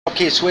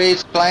Okay,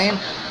 Suede's playing.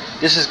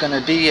 This is going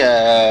to be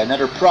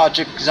another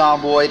Project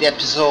Zomboid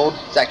episode.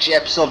 It's actually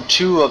episode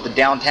 2 of the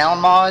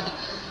Downtown mod.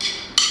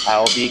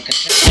 I'll be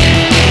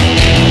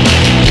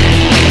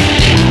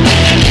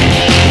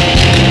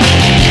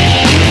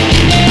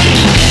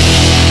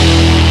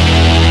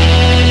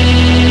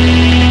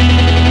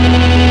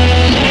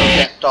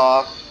left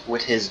off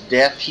with his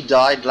death. He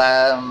died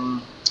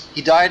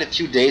a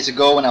few days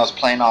ago when I was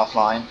playing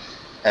offline,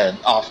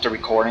 off the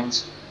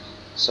recordings.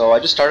 So I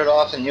just started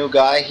off a new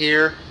guy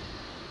here.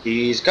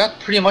 He's got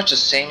pretty much the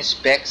same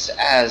specs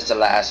as the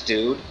last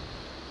dude.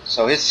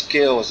 So his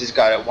skills, he's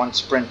got one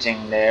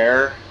sprinting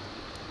there.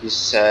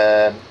 He's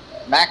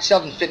maxed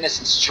out in fitness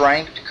and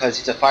strength because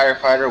he's a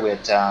firefighter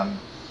with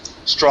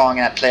strong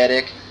and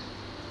athletic.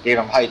 Gave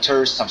him high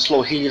thirst, some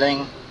slow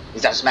healing.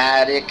 He's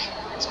asthmatic,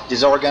 he's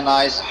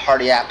disorganized,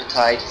 hearty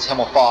appetite, he's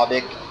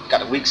homophobic,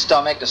 got a weak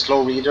stomach, a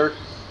slow reader.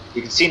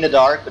 You can see in the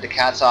dark with the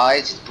cat's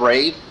eyes, he's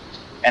brave.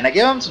 And I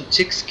give him some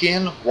tick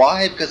skin.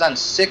 Why? Because I'm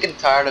sick and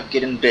tired of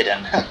getting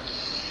bitten.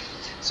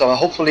 So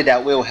hopefully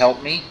that will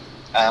help me.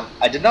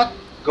 I did not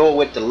go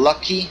with the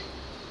lucky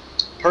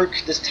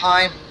perk this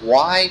time.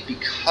 Why?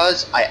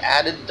 Because I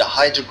added the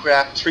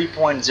Hydrocraft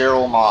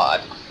 3.0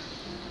 mod.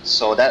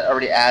 So that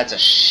already adds a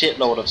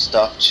shitload of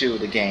stuff to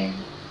the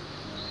game.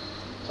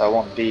 So I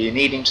won't be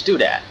needing to do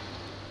that.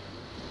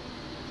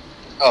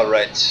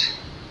 Alright.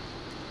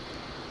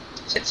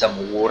 Let's hit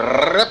some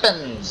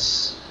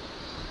weapons.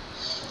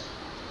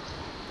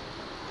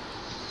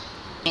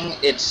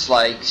 It's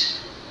like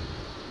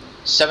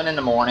 7 in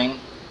the morning.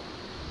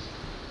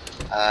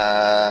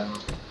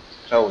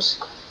 Close.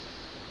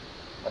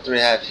 What do we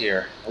have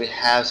here? We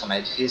have some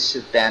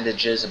adhesive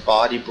bandages, a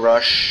body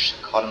brush,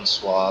 cotton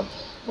swab.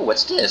 Oh,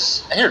 what's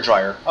this? A hair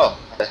dryer. Oh,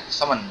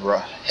 someone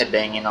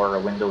headbanging over a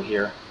window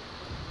here.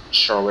 Not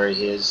sure where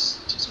he is.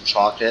 Some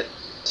chocolate.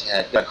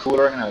 Yeah, got a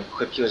cooler. I'm gonna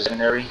equip you as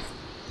secondary.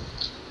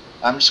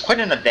 Just quite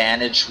an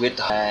advantage with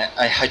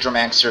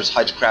Hydromancer's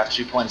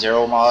Hydrocraft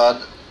 3.0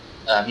 mod.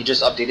 He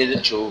just updated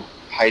it to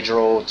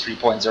Hydro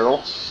 3.0.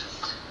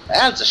 It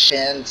adds a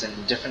shins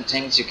and different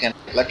things you can.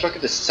 Like, look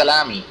at this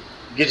salami.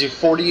 It gives you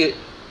 40. It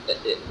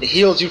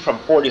heals you from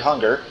 40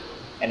 hunger,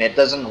 and it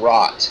doesn't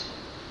rot.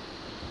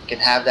 You can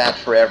have that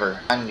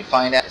forever. And you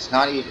find that it's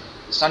not even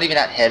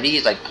that heavy.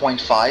 It's like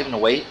 0.5 in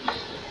weight.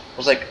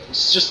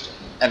 It's just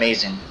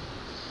amazing.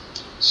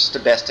 It's just the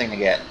best thing to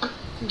get. You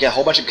can get a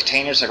whole bunch of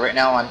containers. Like right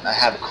now, I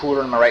have a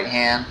cooler in my right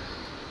hand.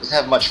 Doesn't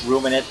have much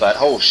room in it, but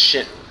oh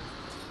shit.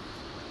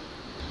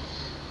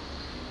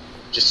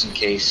 Just in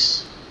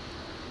case.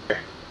 In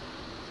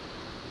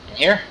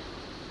here?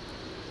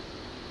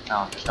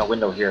 No, there's no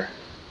window here.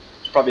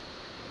 It's probably.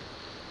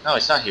 No,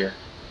 it's not here.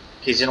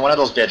 Okay, he's in one of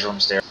those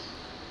bedrooms there.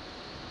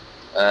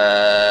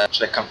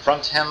 Should I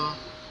confront him?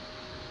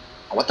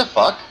 What the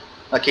fuck?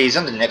 Okay, he's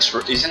in the next.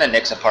 He's in the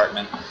next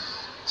apartment,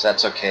 so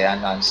that's okay.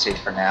 I'm safe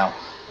for now.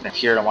 And if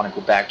here, I want to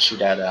go back to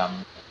that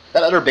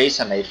that other base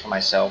I made for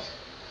myself.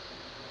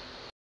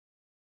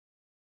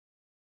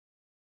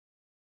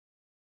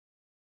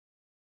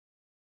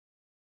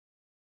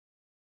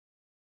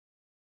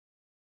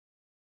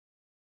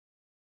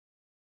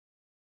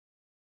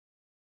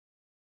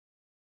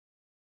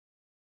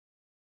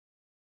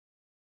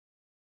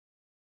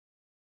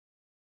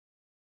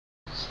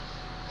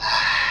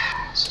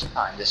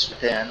 Find this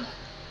within.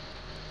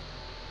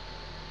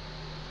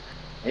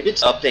 Maybe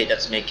it's update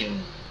that's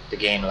making the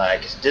game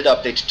lag. It did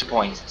update to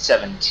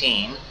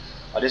 2.17.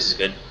 Oh, this is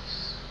good.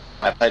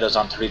 My play was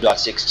on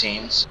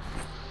 3.16.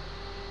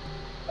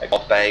 I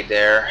got bag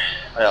there.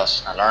 What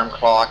else? An alarm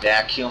clock,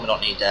 vacuum. I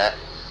don't need that.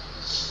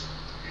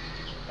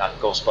 Not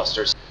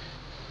Ghostbusters.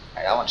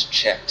 Alright, that one's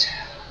checked.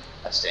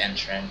 That's the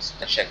entrance.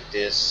 I check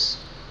this.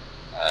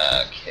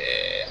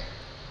 Okay.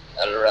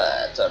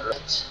 Alright,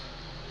 alright.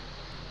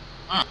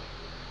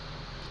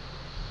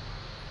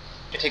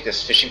 I take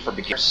this fishing for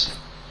beginners.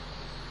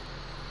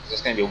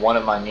 That's going to be one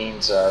of my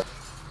means of.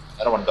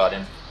 I don't want to got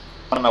in.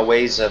 One of my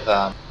ways of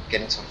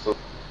getting some food.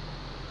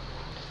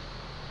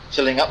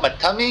 Filling up my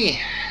tummy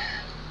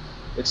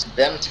with some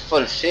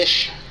bountiful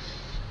fish.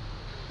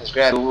 Let's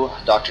grab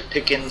Dr.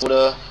 Pickens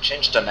soda.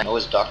 Changed the name. It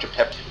was Dr.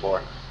 Pepper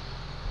before.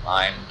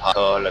 Lime,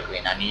 pickle, a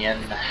green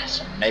onion,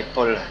 some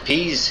maple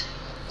peas,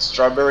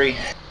 strawberry.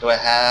 Do I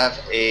have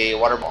a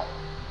water bottle?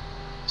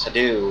 Yes, I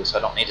do. So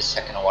I don't need a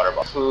second water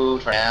bottle.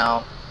 Food for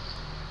now.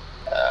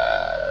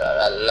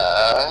 I'm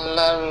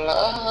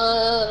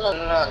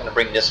gonna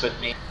bring this with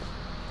me.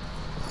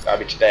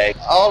 Garbage bag,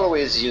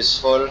 always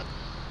useful.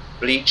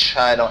 Bleach,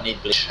 I don't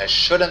need bleach. I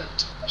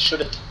shouldn't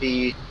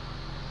be.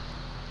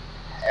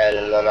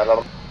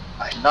 I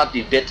should not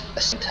be bit at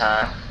the same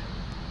time,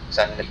 because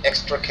I'm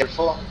extra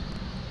careful.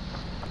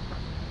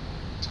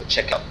 Let's go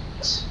check out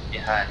what's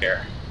behind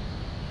here.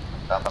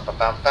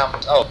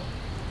 Oh,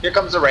 here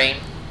comes the rain.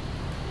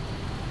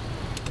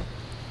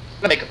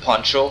 I'm gonna make a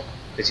poncho.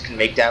 Because you can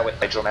make that with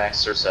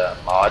Hydromancer's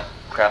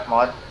craft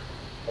mod. I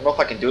don't know if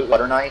I can do it with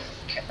butter knife.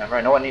 Can't remember.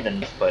 I know I need a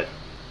knife, but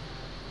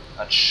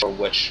not sure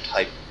which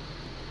type.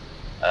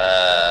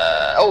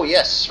 Oh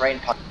yes, rain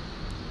poncho.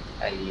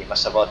 I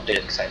must have outdid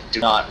it because I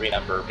do not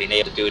remember being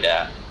able to do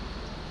that.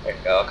 There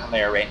you go, come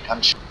here, rain, come.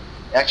 It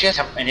actually has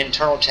an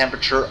internal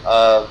temperature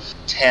of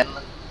 10,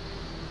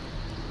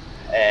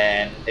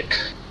 and you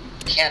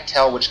can't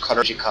tell which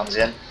color she comes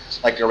in.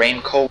 Like the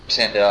raincoat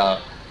and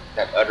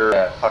that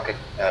other fucking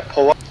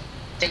pull-up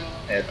thing,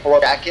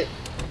 pull-up jacket,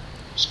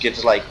 which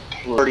gives like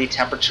 30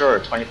 temperature or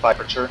 25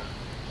 temperature.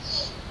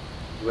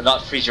 You would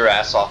not freeze your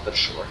ass off for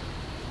sure.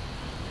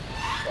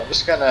 So I'm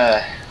just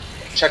gonna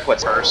check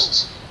what's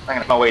first. I'm gonna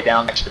make my way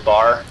down next to the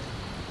bar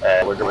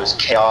where there was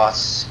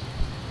chaos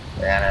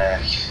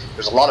and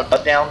there's a lot of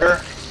blood down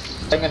there.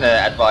 So I'm gonna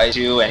advise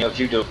you, and if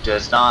you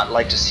does not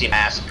like to see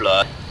mass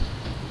blood,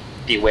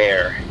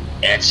 beware.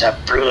 It's a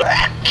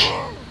black.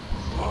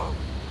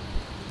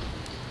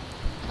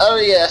 Oh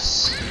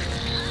yes,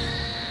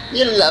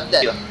 you love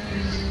that.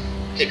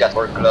 Okay, got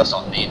work gloves,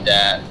 don't need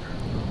that.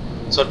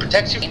 So it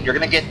protects you. You're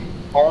gonna get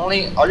all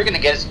you're gonna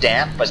get is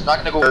damp, but it's not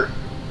gonna go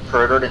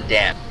further than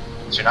damp.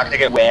 So you're not gonna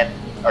get wet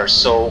or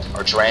soaked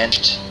or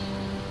drenched.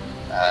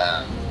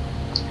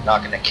 You're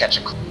not gonna catch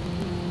a cold.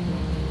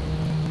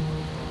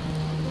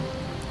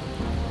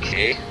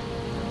 Okay.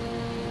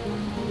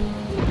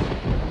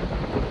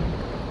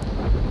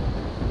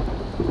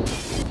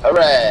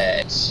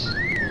 Alright.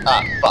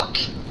 Ah, fuck.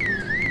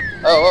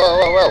 Oh, whoa,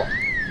 whoa, whoa.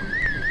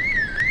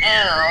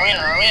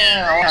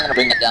 I'm gonna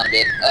bring that down a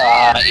bit.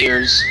 Ah, my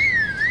ears.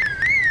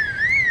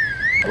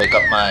 Wake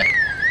up my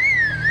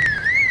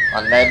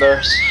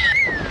neighbors.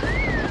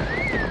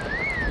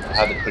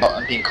 Have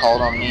it being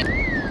called on me.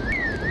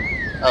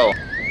 Oh,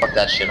 fuck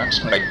that shit. I'm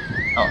just gonna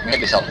make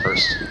this out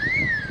first.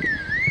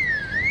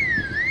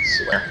 Let's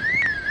see where.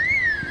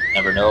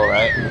 Never know,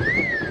 right?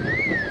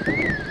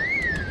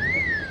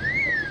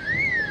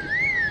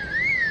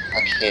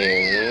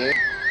 Okay.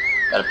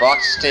 Got a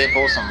box of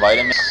staples, some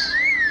vitamins,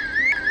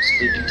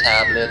 sleeping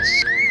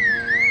tablets,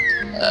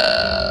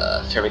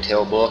 fairy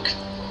tale book.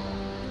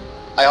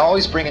 I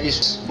always bring in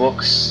these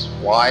books.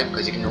 Why?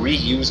 Because you can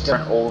reuse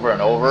them over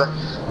and over.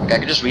 Like I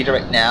can just read it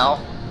right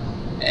now,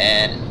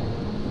 and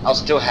I'll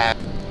still have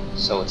it.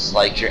 So it's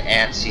like your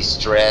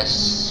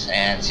anti-stress,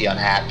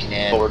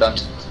 anti-unhappiness, boredom,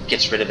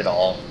 gets rid of it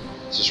all.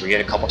 Just read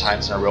it a couple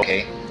times in a row.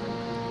 Okay.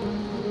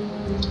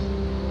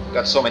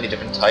 Got so many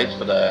different types,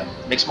 but it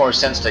makes more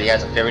sense that he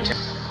has a fairy tale.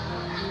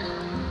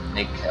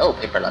 Oh,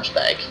 paper lunch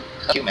bag.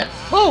 Thank you, man.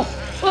 Whoa!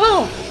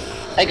 Whoa!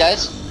 Hey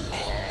guys,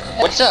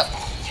 what's up?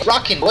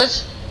 Rockin',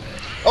 boys!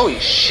 Holy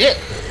shit!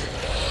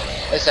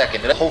 Wait a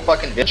second, did that whole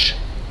fucking bitch?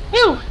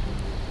 Whew!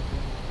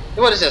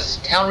 What is this?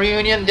 Town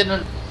reunion?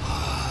 Didn't.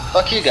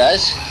 Fuck you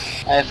guys.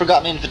 I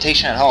forgot my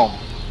invitation at home.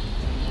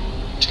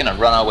 Just gonna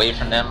run away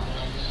from them.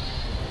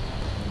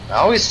 I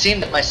always seem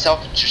to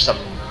myself into some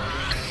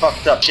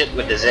fucked up shit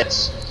with the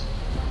zits.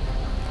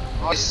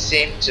 I always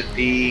seem to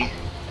be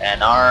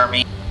an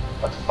army.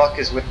 What the fuck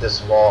is with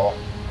this wall?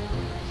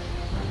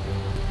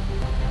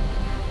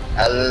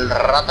 I'm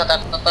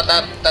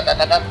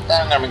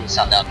gonna bring the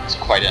sound down. It's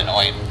quite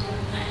annoying.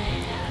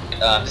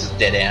 This is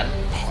dead end.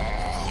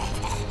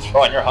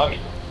 Oh, and you're hungry.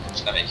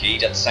 Just gonna make you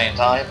eat at the same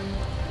time.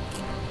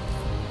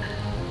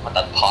 I want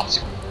that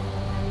popsicle.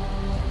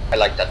 I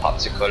like that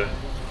popsicle.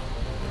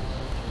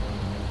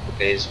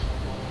 Okay.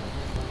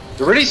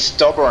 They're really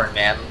stubborn,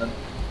 man.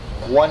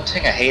 One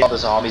thing I hate about the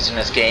zombies in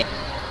this game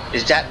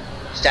is that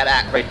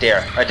act right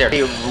there. Right there.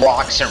 He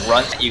walks and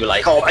runs at you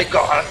like, oh my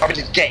god, I'm in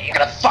the game, I'm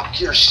gonna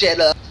fuck your shit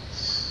up.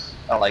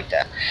 I don't like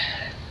that.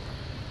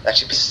 That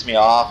actually pisses me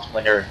off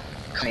when they're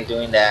kind of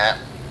doing that,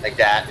 like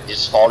that, and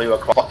just follow you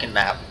across the fucking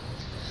map.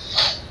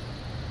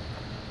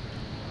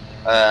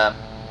 Okay.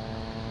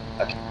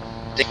 I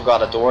think we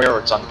got a door here, or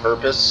it's on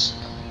purpose.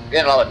 We're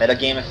getting a lot of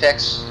metagame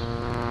effects.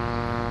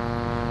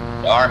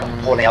 The arm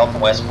holding out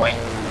from West Point.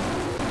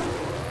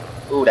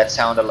 Ooh, that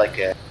sounded like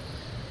a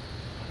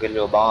good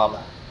little bomb.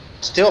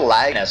 Still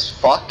lagging as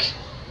fuck.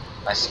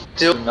 I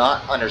still do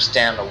not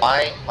understand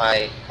why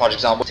my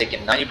Project Zomboidz is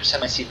taking 90%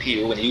 of my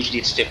CPU when usually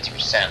it's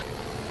 50%. I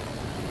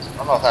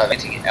don't know if I have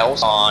anything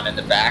else on in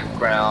the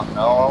background.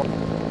 No.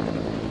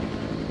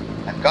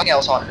 I've got nothing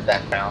else on in the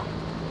background.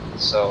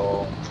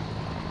 So,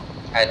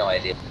 I had no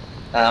idea.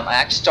 I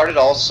actually started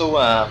also,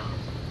 I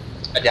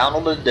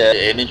downloaded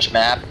the image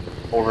map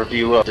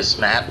overview of this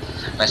map.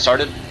 And I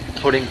started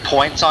putting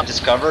points on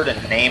discovered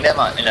and name them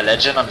in a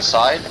legend on the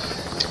side.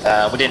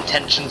 With the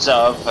intentions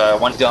of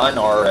once done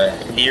or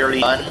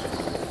nearly done,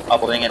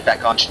 uploading it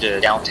back onto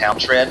the downtown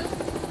thread.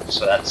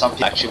 So that some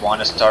people actually want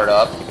to start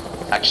up.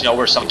 Actually know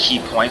where some key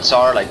points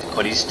are, like the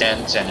Cuddy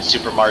stands and the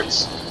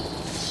supermarts.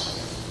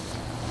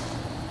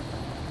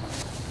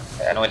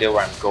 I have no idea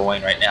where I'm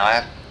going right now.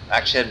 I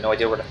actually have no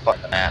idea where the fuck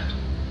I'm at.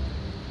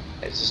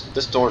 It's just,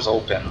 this door's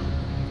open.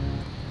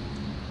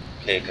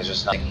 Okay, because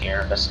there's nothing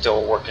here. That's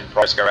still a work in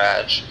progress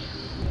garage.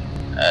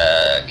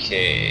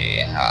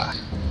 Okay.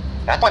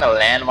 That's find a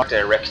landmark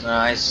that I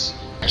recognize.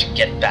 I should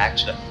get back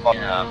to the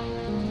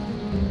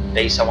fucking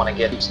base I want to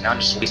get. So now I'm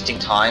just wasting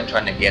time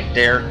trying to get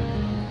there.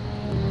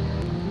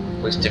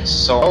 Wasting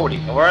so.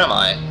 Where am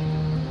I?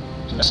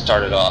 I'm gonna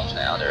start it off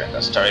now. There,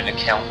 I'm starting to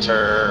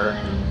counter.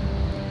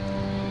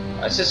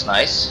 This is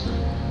nice.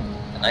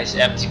 Nice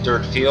empty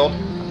dirt field.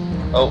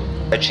 Oh,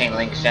 the chain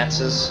link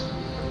fences.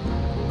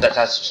 That's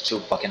just too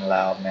fucking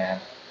loud, man.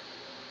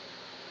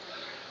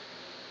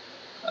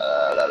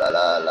 La la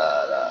la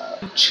la la.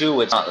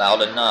 2, it's not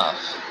loud enough.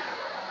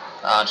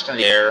 I'm just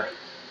gonna air.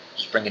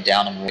 Just bring it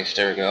down and move.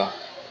 There we go.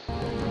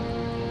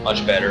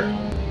 Much better.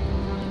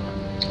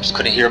 Just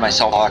couldn't hear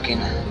myself talking.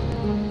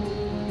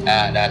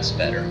 That's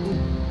better.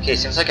 Okay,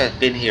 seems like I've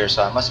been here,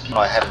 so I must be. No,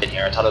 I haven't been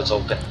here. I thought it was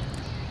open.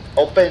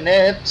 Open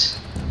it!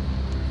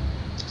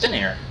 It's in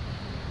here.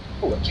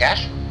 Ooh, a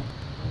cache?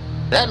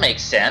 That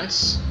makes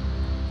sense.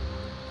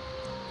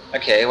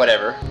 Okay,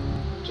 whatever.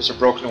 Just a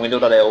broken window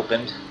that I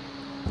opened.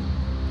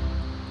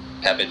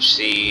 Cabbage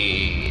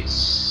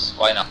seeds.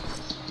 Why not?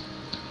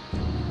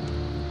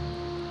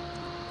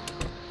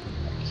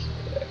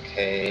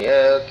 Okay.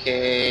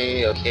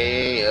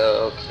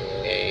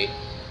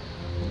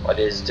 What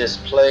is this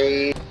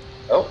place?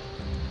 Oh.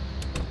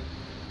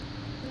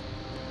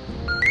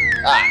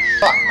 Ah,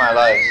 fuck my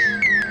life.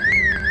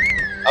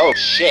 Oh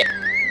shit.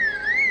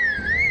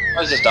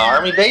 What is this, the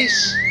army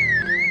base?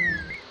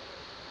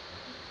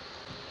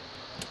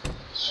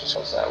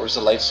 What's that? Where's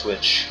the light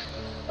switch?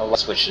 No light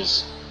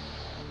switches.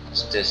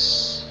 What's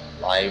this?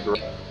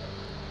 Library.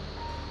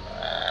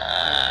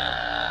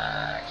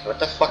 Okay, what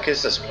the fuck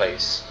is this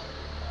place?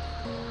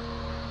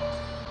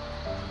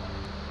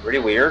 Really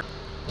weird.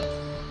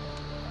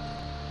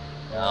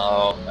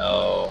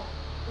 No.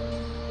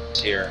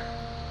 It's here.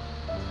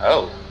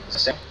 Oh, is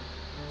this it?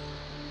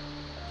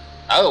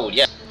 Oh,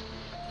 yeah.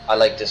 I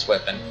like this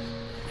weapon.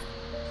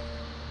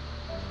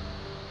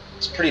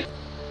 It's pretty.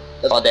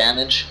 Does a lot of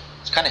damage.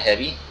 It's kind of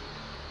heavy.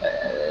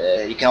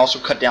 You can also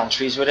cut down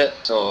trees with it,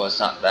 so it's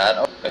not bad.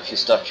 Oh, if you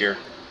stuff your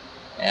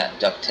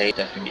duct tape,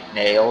 definitely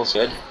nails,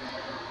 good.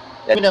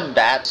 The aluminum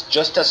bat's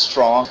just as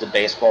strong as the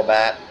baseball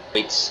bat.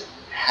 Weights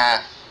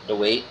half the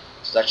weight.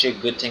 So it's actually a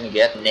good thing to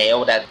get.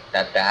 Nail that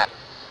bat.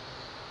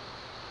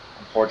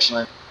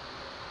 Unfortunately.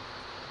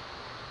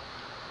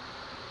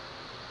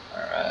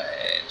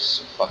 Alright,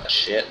 so fuck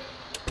shit.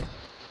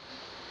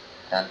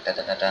 Dun.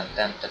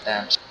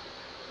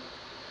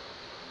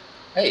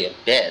 Hey, a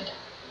bed.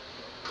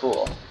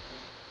 Cool.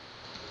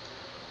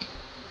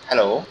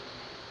 Hello.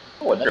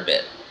 Oh, another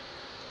bed.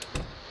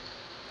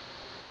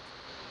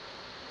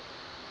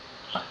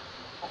 Huh.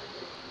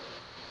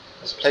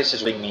 This place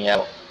is wigging me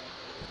out.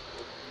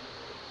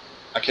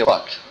 Okay,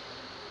 look.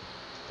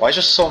 Why is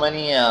there so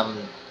many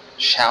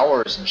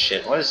showers and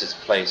shit? What is this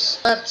place?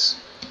 That's...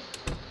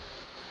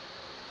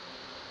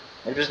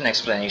 Maybe there's an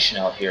explanation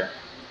out here.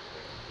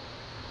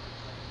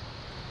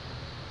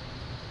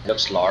 It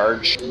looks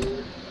large.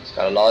 It's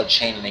got a lot of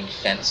chain link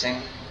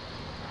fencing.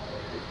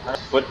 Not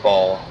a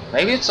football.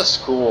 Maybe it's a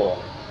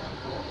school.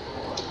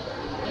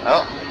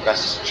 Oh,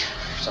 that's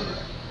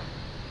something.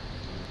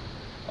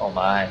 Oh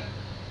my.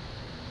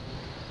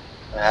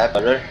 What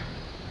happened, brother?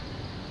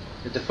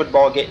 Did the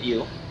football get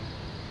you?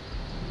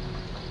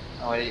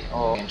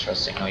 Oh,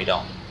 interesting. No, you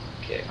don't.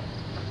 Okay.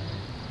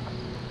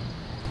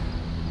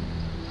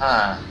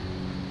 Huh.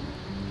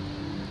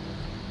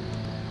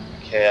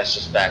 Okay, that's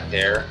just back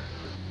there.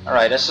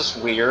 Alright, that's just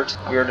weird.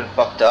 Weird and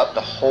fucked up.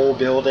 The whole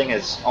building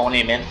is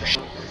only meant for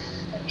shit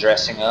and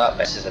dressing up.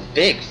 This is a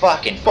big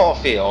fucking football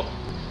field.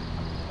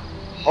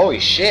 Holy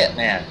shit,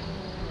 man.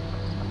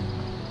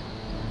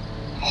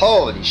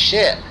 Holy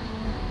shit.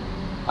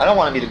 I don't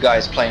want to be the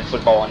guys playing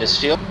football on this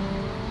field.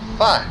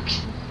 Fuck.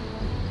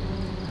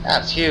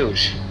 That's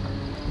huge.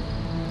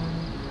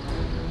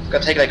 It's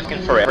gonna take like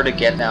fucking forever to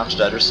get down to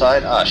the other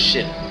side. Ah,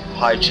 shit.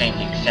 High chain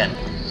link fence.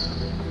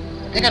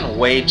 I think I'm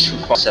way too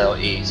far south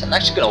east. I'm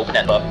actually gonna open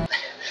that up. I'm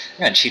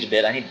gonna cheat a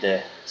bit. I need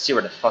to see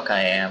where the fuck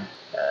I am.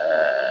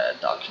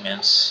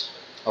 Documents.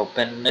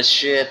 Open this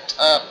shit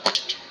up.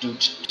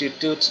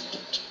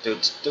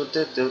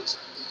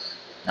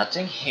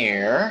 Nothing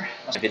here.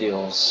 My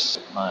videos.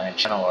 My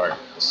channel art.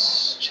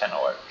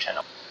 Channel.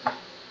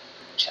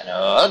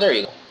 Oh, there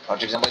you go.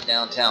 Project Zomboid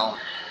DOWNTOWN.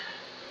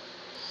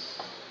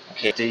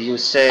 Okay, do you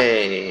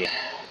say...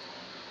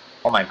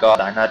 Oh my god,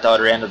 I'm at the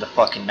other end of the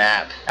fucking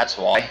map. That's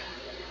why.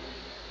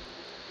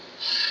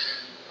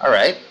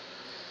 Alright.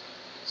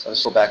 So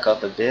let's go back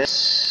up a bit.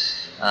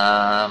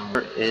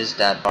 Where is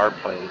that bar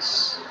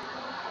place?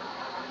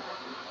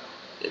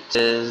 It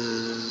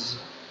is...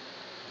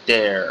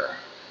 there.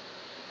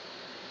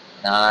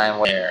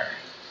 I'm there.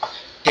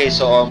 Okay,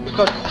 so I'm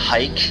gonna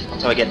hike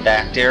until I get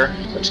back there.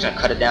 So I'm just gonna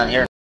cut it down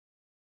here.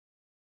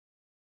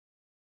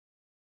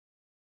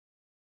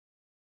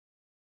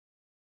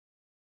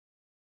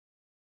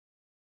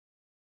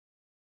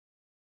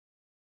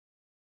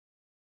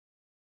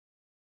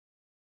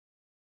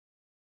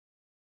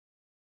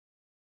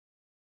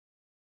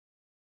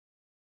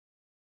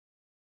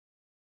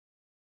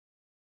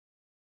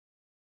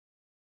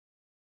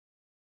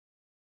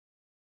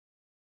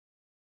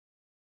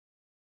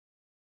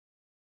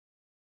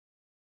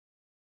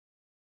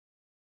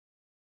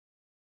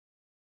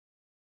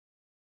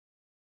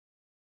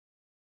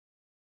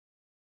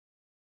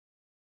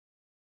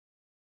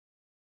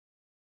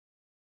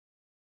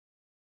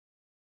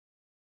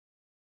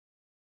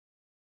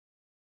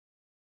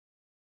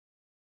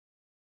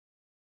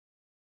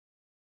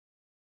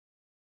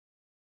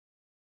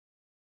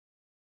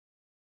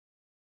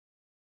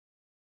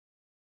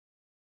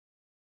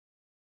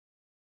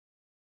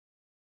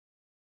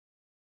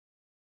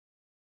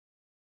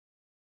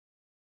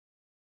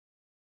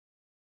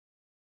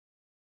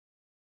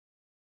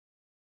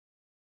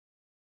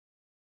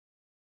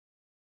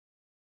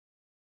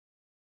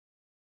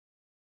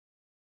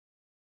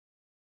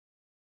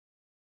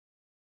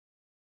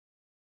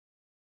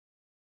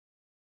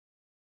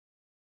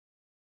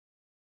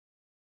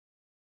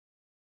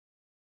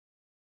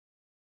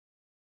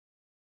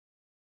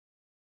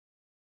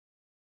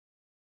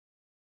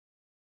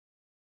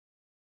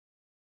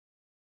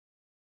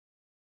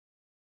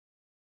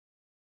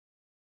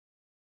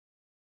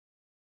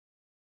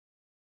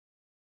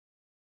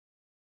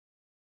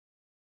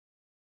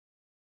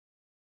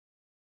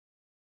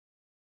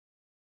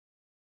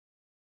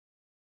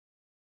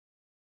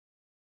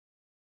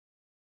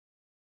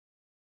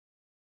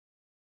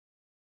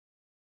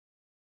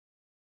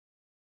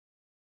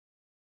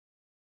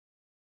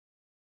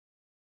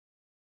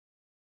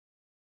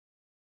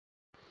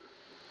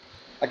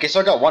 Okay,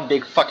 so I got one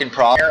big fucking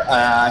problem here.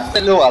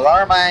 The little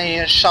alarm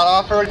I shot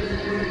off earlier.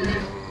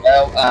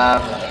 Well,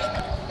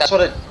 that's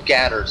what it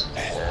gathered.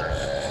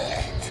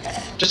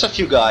 Just a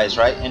few guys,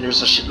 right? And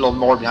there's a shitload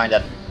more behind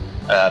that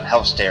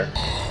house there.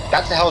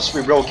 That's the house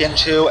we broke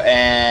into,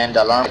 and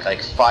the alarm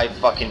like 5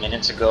 fucking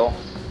minutes ago.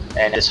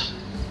 And this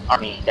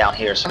army down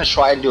here. So I'm gonna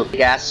try and do a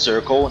big ass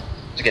circle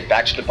to get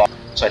back to the bottom,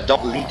 so I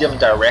don't lead them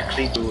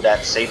directly to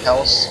that safe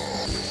house.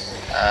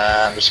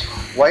 There's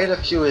quite a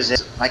few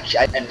Zeds,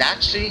 and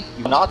actually,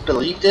 you will not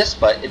believe this,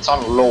 but it's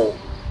on low.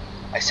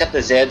 I set the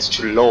Zeds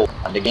to low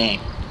on the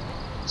game.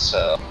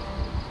 So,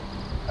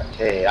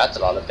 okay, that's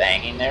a lot of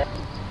banging there.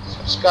 So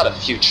I've just got a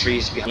few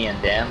trees behind me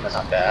and them, that's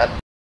not bad.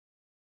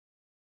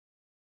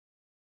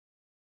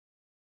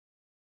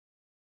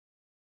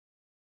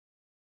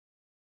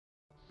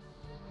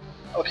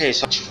 Okay,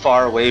 so too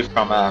far away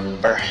from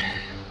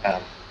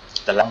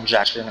the lounge,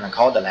 actually. I'm gonna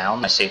call it the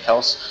lounge, my safe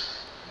house.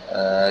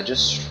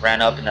 Just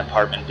ran up in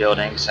apartment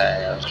buildings.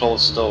 I was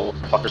close to the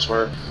fuckers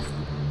were.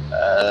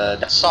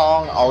 That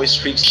song always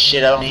freaks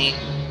shit out of me,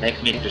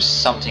 making me think there's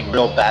something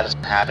real bad that's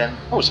gonna happen.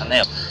 Oh, it's a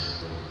nail.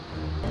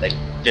 Like,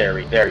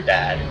 very, very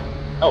bad.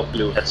 Oh,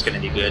 blue, that's gonna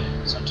be good.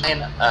 So I'm trying,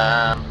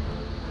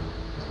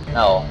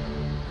 no.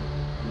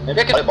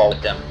 Maybe I can play ball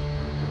with them.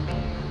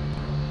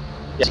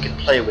 Yes, you can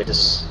play with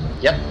this.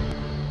 Yep.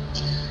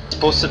 It's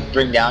supposed to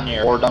bring down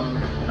your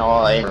boredom, you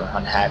know, or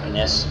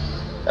unhappiness.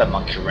 A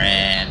monkey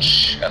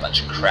ranch, got a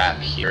bunch of crap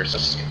here, so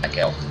let's get back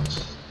out.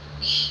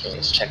 Okay,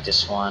 let's check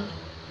this one.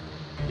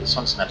 This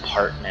one's an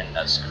apartment,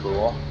 that's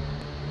cool.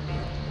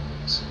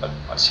 So,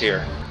 what's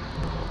here?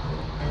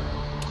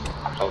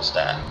 Close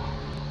that.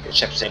 Okay,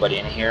 check if there's anybody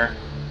in here.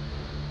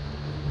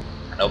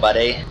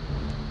 Nobody?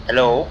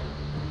 Hello?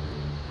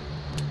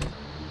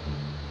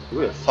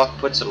 Who the fuck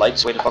puts the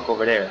lights way the fuck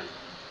over there?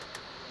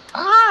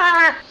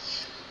 Ah!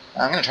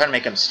 I'm gonna try to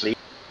make him sleep.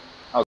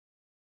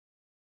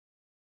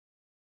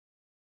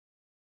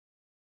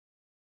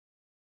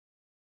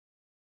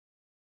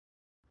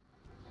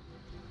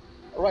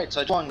 Alright,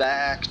 so going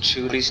back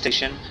to the police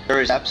station,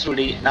 there is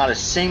absolutely not a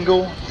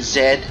single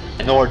Zed in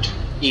the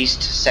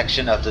northeast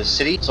section of the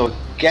city. So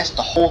guess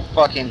the whole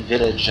fucking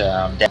village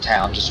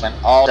downtown just went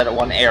all at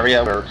one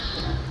area where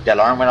the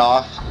alarm went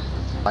off.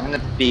 I'm gonna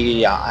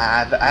be,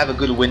 I have a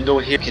good window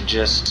here. I could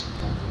just,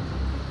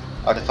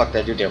 what the fuck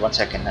did I do there? 1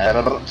 second.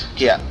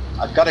 Yeah,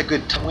 I've got a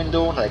good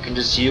window that I can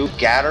just use,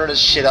 gather this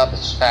shit up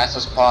as fast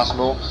as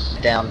possible,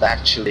 down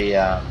back to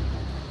the,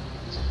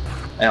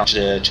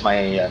 to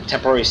my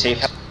temporary safe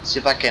house. See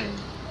if I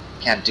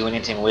can't do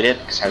anything with it,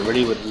 because I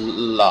really would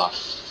love.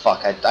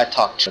 Fuck, I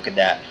talked look at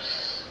that.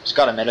 Just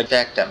got a metal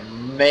effect that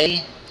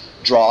may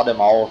draw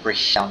them all over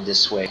down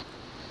this way.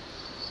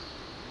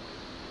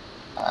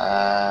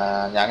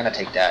 Yeah, I'm gonna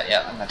take that.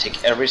 Yeah, I'm gonna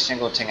take every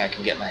single thing I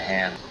can get my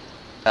hand.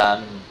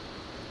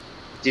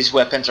 These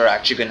weapons are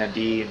actually gonna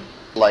be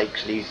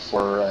likely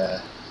for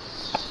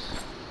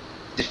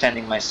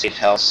defending my safe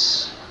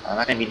house. I'm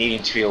not gonna be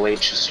needing 308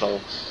 too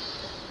slow.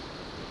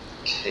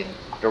 Okay.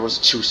 There was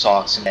 2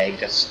 socks in the egg,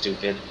 that's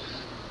stupid.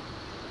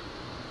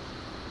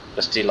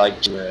 Just they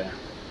like to, they're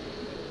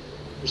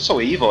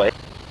so evil, eh?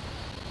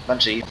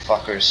 Bunch of evil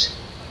fuckers.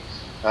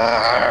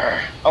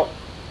 Oh,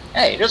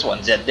 hey, there's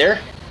one Zed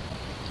there.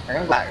 I'm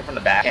gonna go back from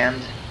the back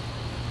end.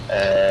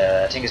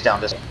 I think it's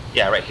down this way.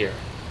 Yeah, right here.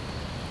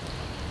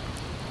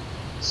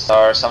 These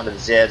are some of the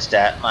Zeds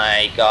that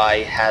my guy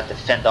had to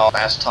fend off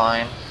last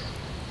time.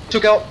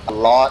 Took out a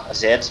lot of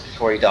Zeds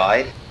before he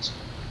died.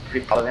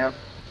 Pretty proud of him.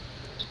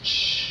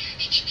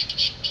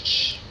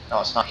 No,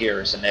 it's not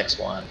here, it's the next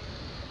one.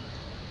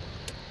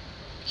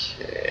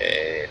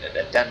 Okay.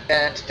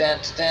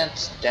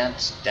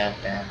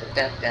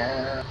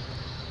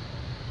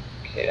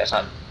 Okay, that's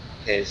not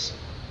his.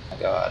 Oh my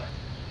god.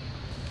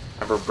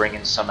 I remember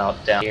bringing some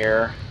out down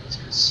here.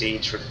 Some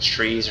seeds for the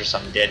trees or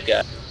some dead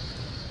guy.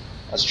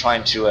 I was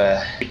trying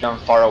to keep him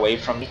far away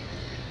from me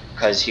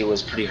because he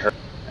was pretty hurt.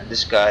 And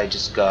this guy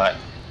just got.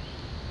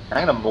 And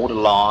I'm gonna mow the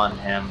lawn.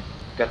 Him.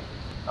 Got.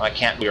 No, I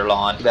can't mow your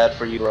lawn. Too bad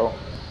for you, bro.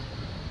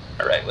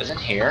 Alright, was in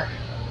here.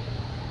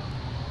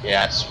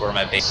 Yeah, that's where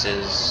my base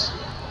is.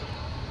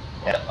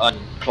 Yeah,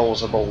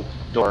 unclosable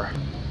door.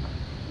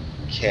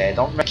 Okay,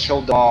 don't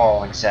kill them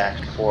all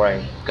exactly before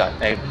I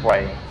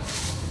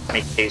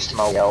make haste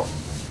my way out.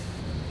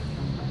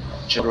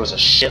 There was a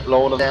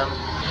shitload of them.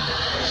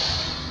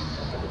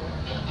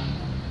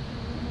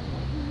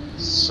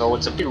 So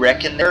it's a big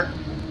wreck in there.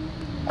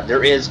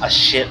 There is a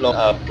shitload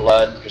of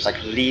blood. There's like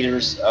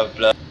liters of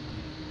blood.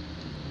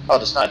 Oh,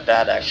 that's not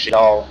bad actually.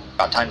 Oh,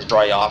 got time to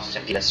dry off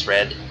and be less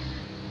red.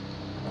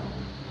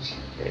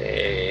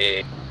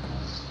 Okay.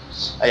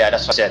 Oh yeah,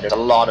 that's what I said. There's a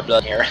lot of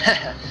blood here.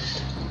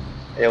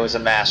 It was a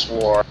mass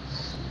war.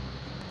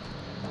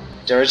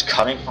 They're just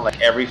coming from like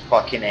every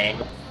fucking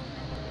angle.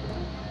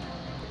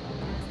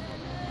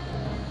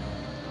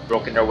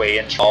 Broken their way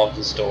into all of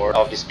these doors,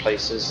 all of these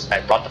places. I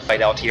brought the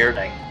fight out here. And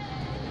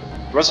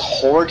there was a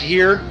horde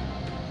here.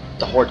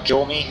 The horde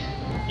killed me,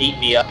 eat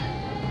me up.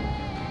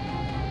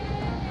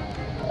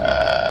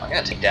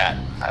 gonna take that.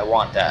 I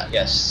want that.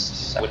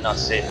 Yes. I would not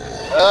say.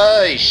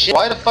 Hey, shit.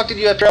 Why the fuck did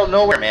you appear out of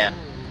nowhere, man?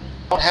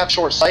 I don't have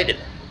short-sighted.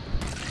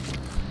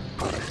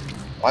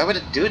 Why would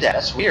it do that?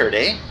 That's weird,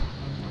 eh?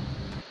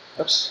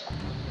 Oops.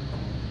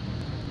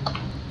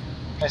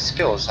 My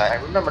skills. I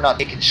remember not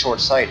taking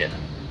short-sighted.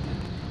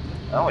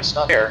 No, it's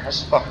not there.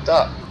 That's fucked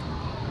up.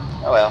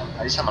 Oh well.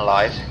 At least I'm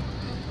alive.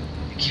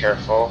 Be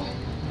careful.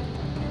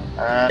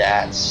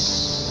 That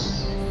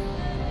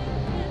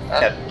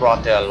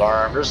brought the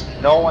alarm. There's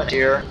no one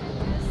here.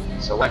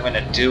 So what I'm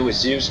gonna do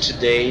is use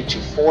today to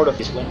fortify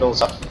these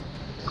windows up.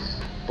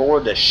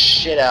 Board the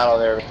shit out of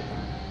there.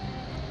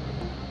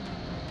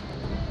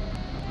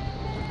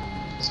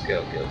 Let's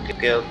go, go, go,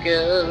 go,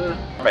 go.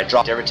 I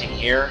dropped everything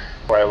here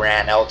before I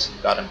ran out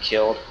and got him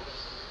killed.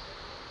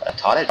 I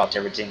thought I dropped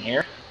everything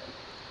here.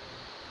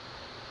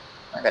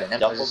 I got an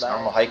empty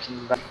normal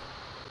hiking bag.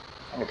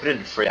 I'm gonna put it in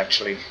the fridge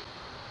actually.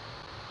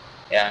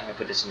 Yeah, I'm gonna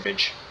put this in the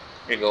fridge.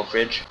 Here you go,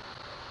 fridge.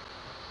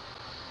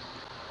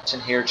 What's in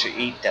here to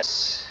eat?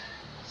 That's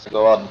to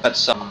go out and cut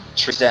some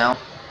trees down.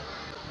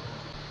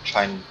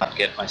 Try and not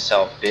get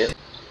myself bit.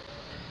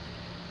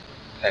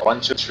 Okay,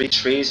 1, 2, 3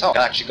 trees. Oh,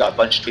 I actually got a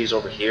bunch of trees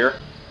over here.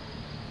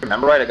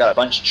 Remember right? I got a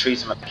bunch of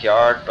trees in my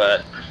backyard,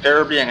 but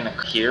preferably I'm gonna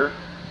cut here.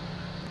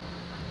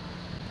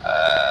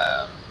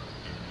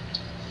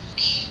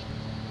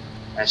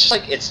 And it's just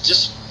like it's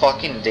just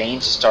fucking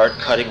dangerous to start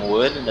cutting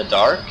wood in the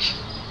dark.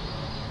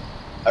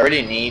 I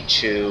really need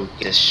to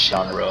get this shit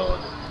on the road.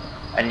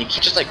 And you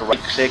can't just like right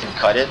click and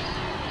cut it.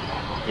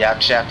 You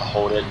actually have to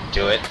hold it and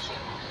do it.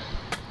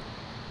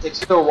 It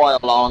takes a while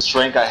long.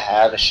 Strength I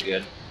have, it's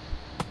good.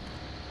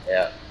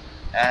 Yeah.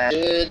 That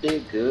should be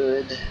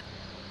good.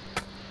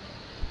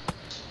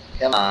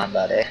 Come on,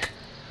 buddy.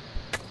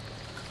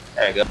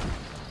 There you go.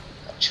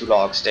 Got 2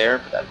 logs there,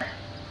 put that there.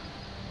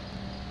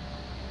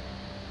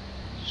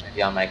 Should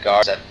be on my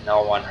guard that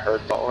no one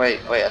heard. Oh wait,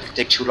 I have to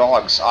take 2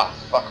 logs. Ah,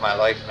 fuck my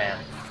life, man.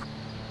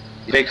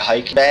 These big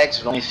hiking bags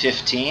with only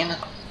 15? What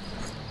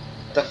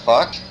the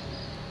fuck?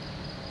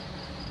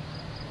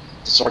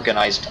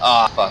 Disorganized.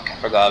 Ah, fuck, I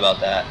forgot about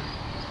that.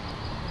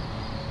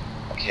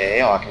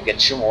 Okay, oh, I can get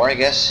 2 more, I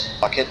guess.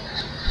 Pocket.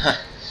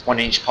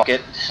 1-inch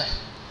pocket.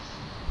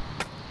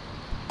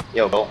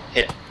 Yo, go,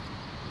 hit it.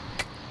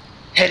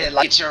 Hit it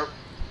like it's your...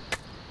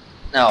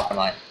 No, come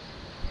on.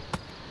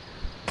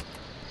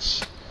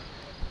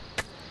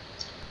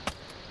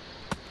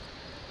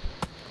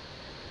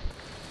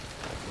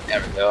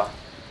 There we go.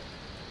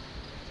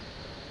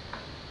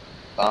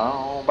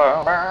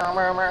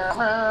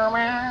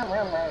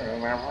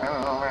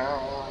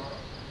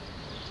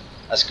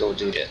 Let's go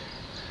do it.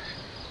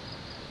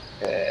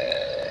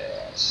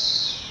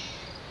 Yes.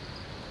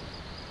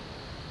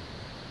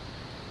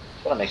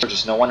 Just want to make sure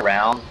there's no one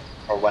around,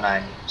 or when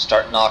I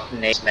start knocking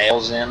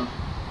nails in,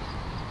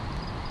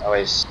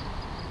 always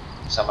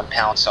someone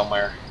pound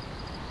somewhere.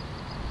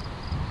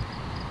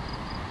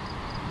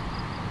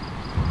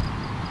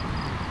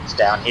 It's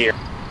down here.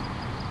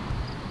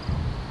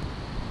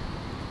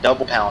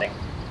 Double pounding.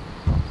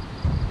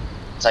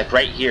 It's like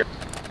right here.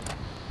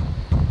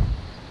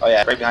 Oh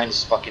yeah, right behind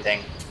this fucking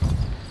thing.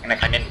 I'm gonna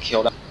come in and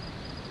kill them.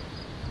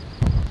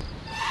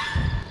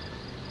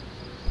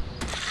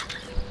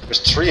 There's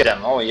 3 of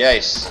them. Oh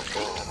yes.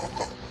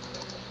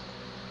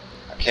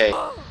 Okay.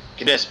 You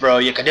can do this, bro.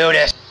 You can do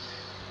this.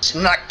 Let's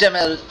knock them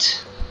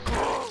out.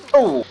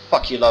 Oh,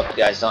 fuck, you love the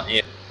guys, don't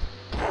you?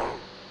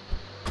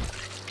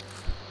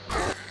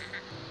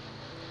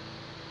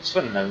 This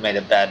wouldn't have made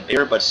a bad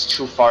beer, but it's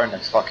too far in the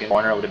fucking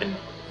corner. It would have been...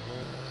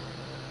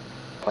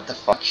 What the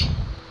fuck?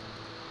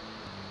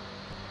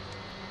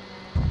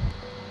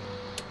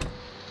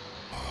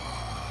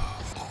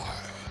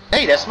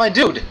 Hey, that's my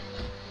dude!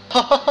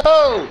 Ho ho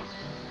ho!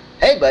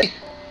 Hey buddy!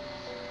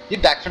 You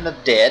back from the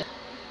dead?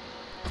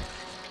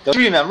 Don't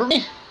you remember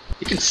me?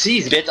 You can see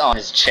his bit on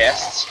his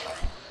chest.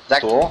 Is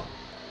that cool?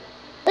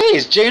 Hey,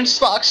 it's James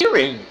Fox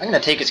earring! I'm gonna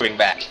take his ring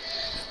back.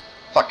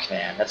 Fuck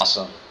man, that's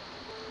awesome.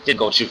 Didn't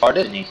go too far,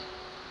 didn't he?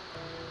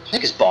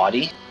 Take his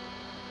body.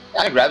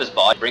 I can grab his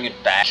body, bring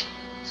it back.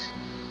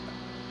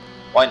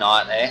 Why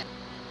not, eh?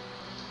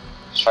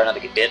 Just try not to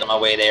get bit on my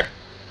way there.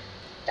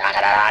 Da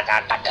da da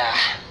da da da.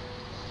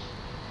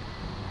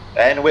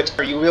 And with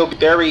her, you will be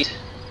buried.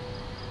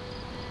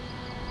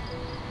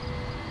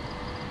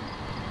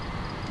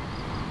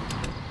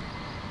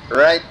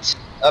 Right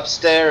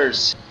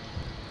upstairs.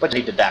 But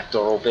leave the back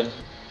door open.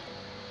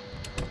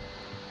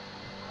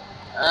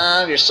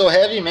 You're so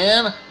heavy,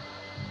 man.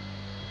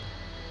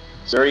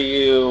 Let's bury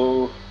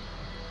you.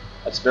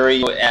 Let's bury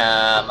you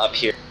up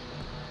here.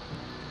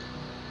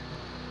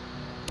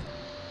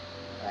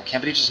 I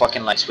can't believe just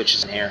fucking light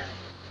switches in here.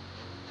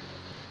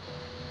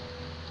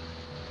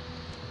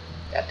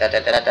 Da, da, da,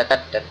 da, da, da,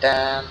 da,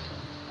 da.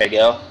 There you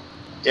go.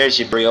 There's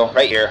your burial,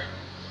 right here.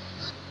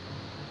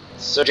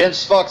 Sir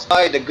James Fox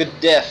died a good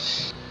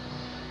death.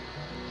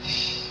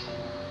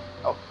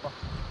 Oh.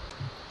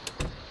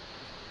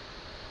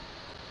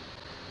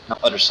 No,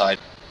 other side.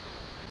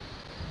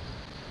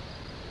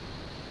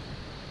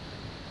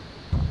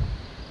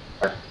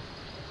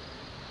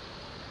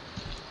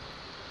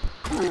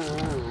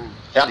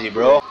 Found you,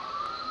 bro.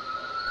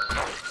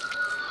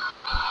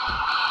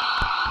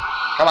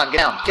 Come on, get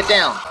down. Get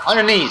down. On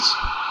your knees.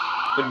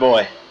 Good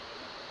boy.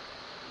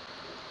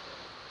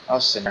 I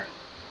was sitting there.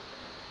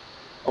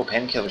 Oh,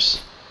 painkillers.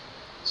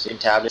 Sleeping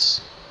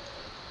tablets.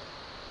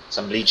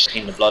 Some bleach to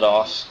clean the blood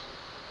off.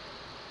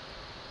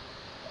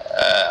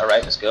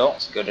 Alright, let's go.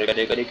 Let's go,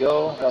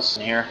 go. What else is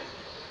in here?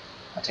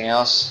 Nothing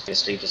else.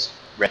 Just leave this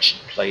wretched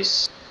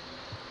place.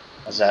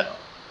 What's that?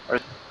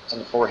 It's on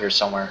the floor here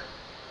somewhere.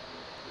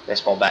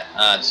 Baseball bat.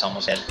 It's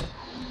almost dead.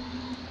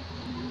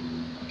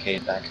 Okay,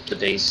 back to the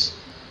base.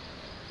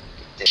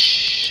 Get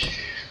this.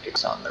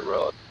 Gets on the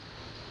road.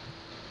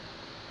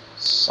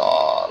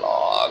 Saw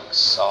logs.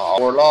 Saw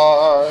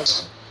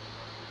logs.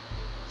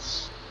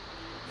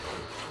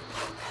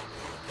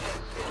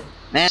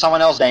 Man,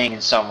 someone else banging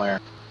somewhere.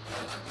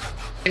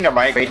 I think they're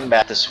migrating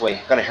back this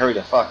way. Gotta hurry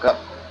the fuck up.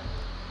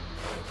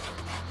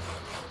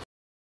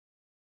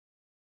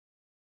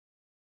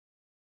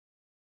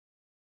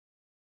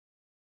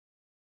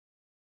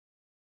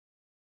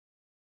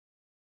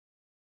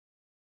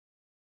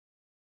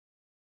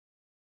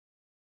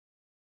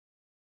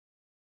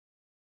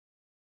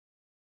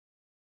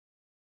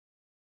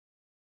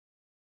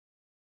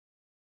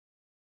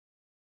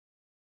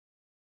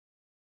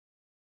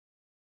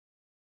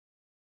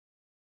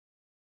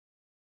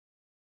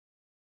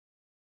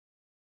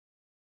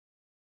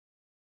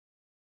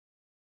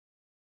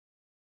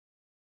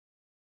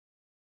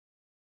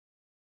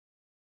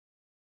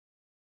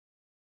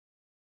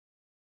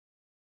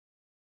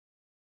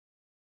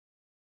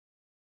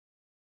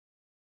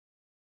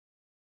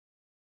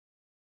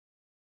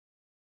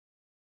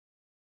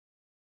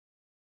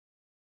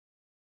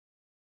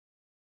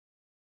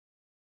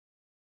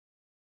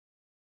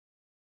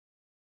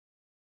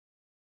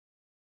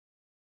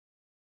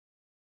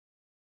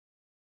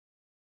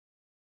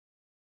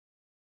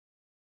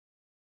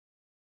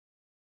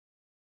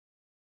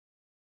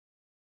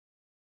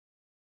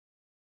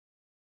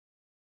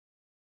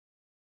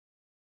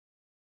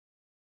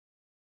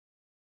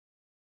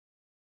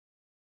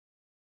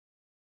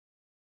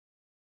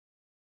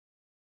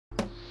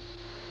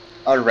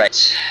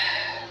 Alright,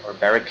 we're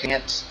barricading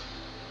it,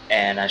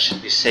 and I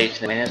should be safe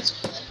in a minute.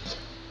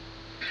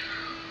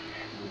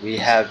 We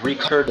have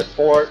recovered the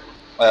fort,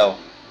 well,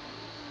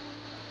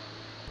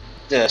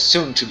 the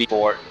soon-to-be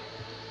fort.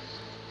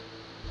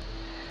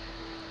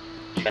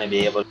 We're going to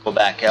be able to go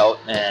back out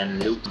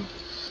and loot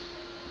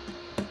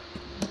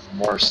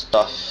more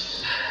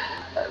stuff.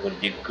 That would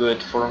be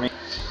good for me.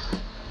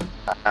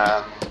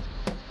 I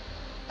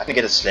can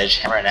get a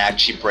sledgehammer and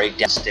actually break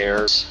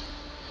downstairs.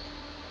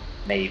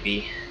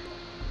 Maybe.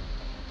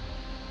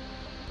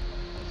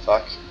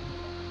 Fuck.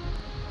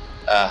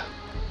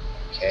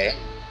 Okay.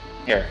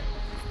 Here.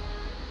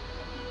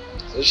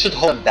 So this should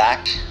hold him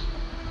back.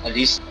 At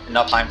least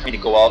enough time for me to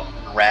go out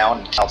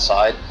around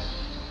outside.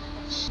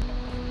 I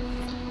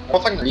don't know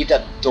if I can leave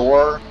that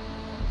door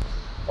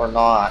or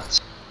not.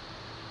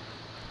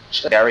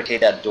 Should I barricade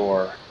that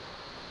door?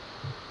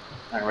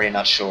 I'm really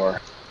not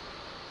sure.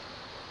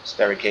 Let's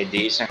barricade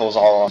these and close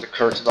all off, the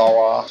curtains all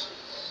off.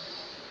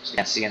 So you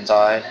can't see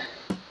inside.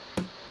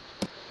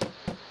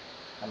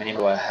 How many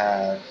do I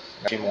have?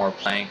 3 more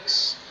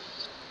planks.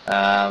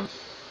 Why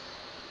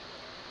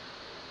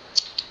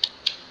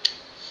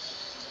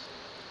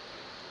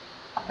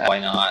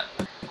not?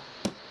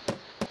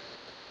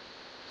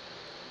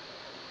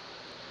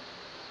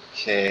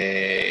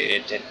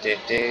 Okay.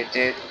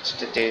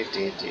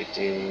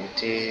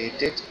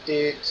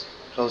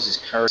 Close these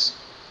curtains.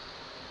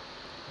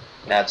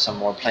 Add some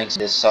more planks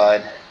this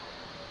side.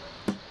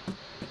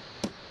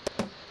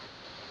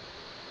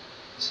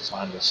 This is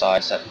one of the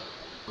sides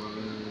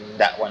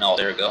that one. Oh,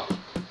 there we go.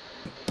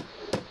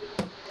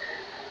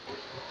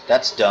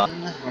 That's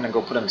done. I'm gonna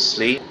go put him to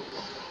sleep.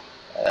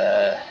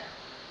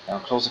 Now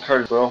close the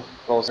curtain, bro.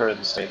 Close the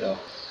curtain. Stay though.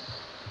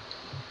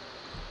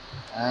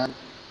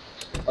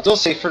 Although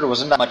safer, there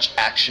wasn't that much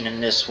action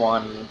in this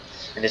one,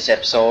 in this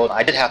episode.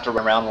 I did have to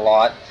run around a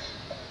lot.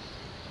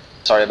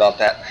 Sorry about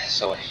that.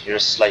 So you're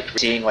just like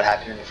seeing what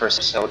happened in the first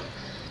episode.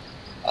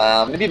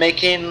 I'm gonna be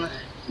making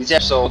these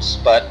episodes,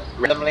 but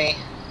randomly.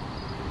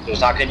 There's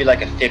not gonna be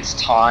like a fixed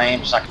time.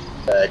 There's not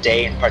a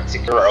day in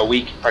particular or a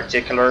week in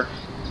particular.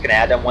 I'm gonna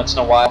add them once in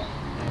a while.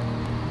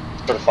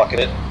 For the fuck of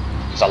it,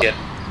 because I like it.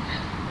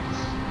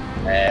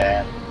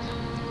 And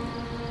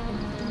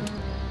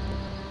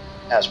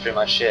that's pretty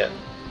much it.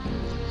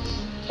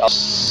 I'm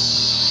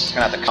just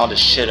gonna have to count this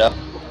shit up.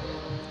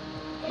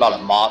 A lot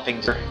of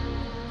mopping here.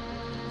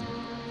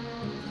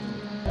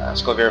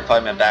 Let's go verify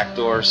my back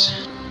doors.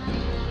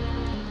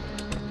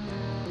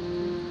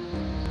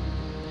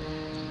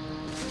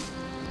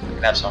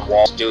 Gonna have some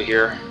walls to do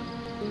here.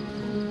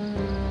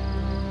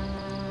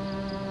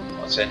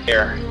 What's in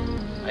here?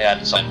 Yeah,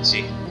 it's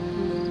empty.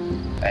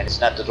 And it's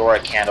not the door I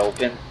can't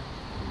open.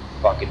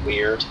 Fucking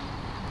weird.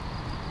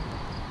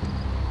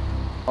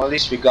 Well, at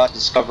least we got to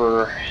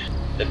discover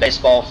the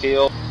baseball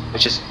field,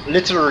 which is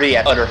literally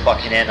at the other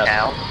fucking end of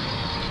town.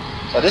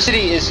 So this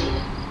city isn't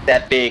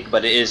that big,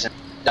 but it isn't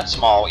that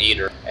small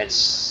either.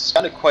 It's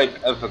kind of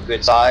quite of a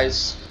good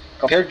size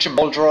compared to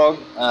Moldrog.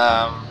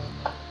 I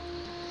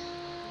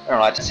don't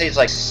know. I'd say it's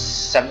like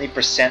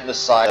 70% the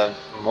size of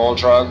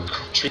Moldrog,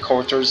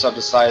 3/4 of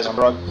the size of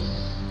Moldrog.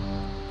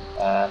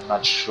 I'm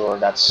not sure.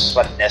 That's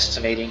what I'm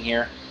estimating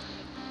here.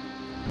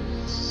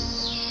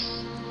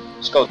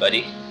 Let's go,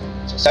 buddy.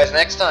 So, see you guys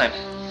next time.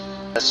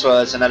 This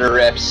was another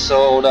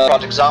episode of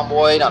Project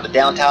Zomboid on the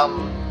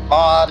Downtown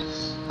mod.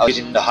 I was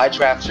using the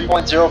Hydraft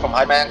 3.0 from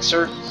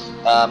Hydemaxer.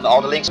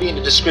 All the links will be in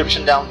the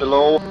description down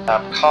below.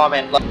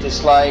 Comment, like,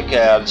 dislike,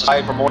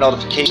 subscribe for more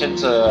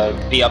notifications to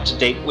be up to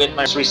date with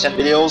my most recent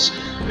videos.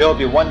 There will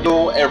be one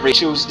video every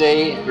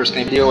Tuesday. There's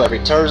going to be a video every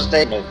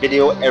Thursday, and a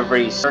video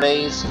every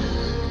Saturdays.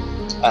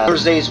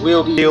 Thursdays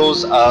will be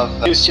videos of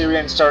a new series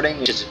I'm starting,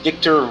 which is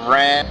Victor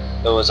Vran.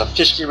 It was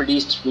officially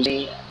released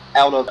recently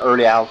out of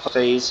early alpha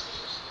phase.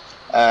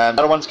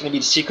 Another one's going to be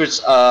the Secrets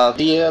of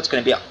Dia. It's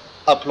going to be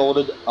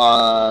uploaded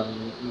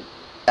on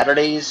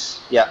Saturdays.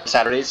 Yeah,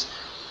 Saturdays.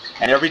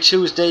 And every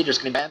Tuesday there's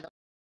going to be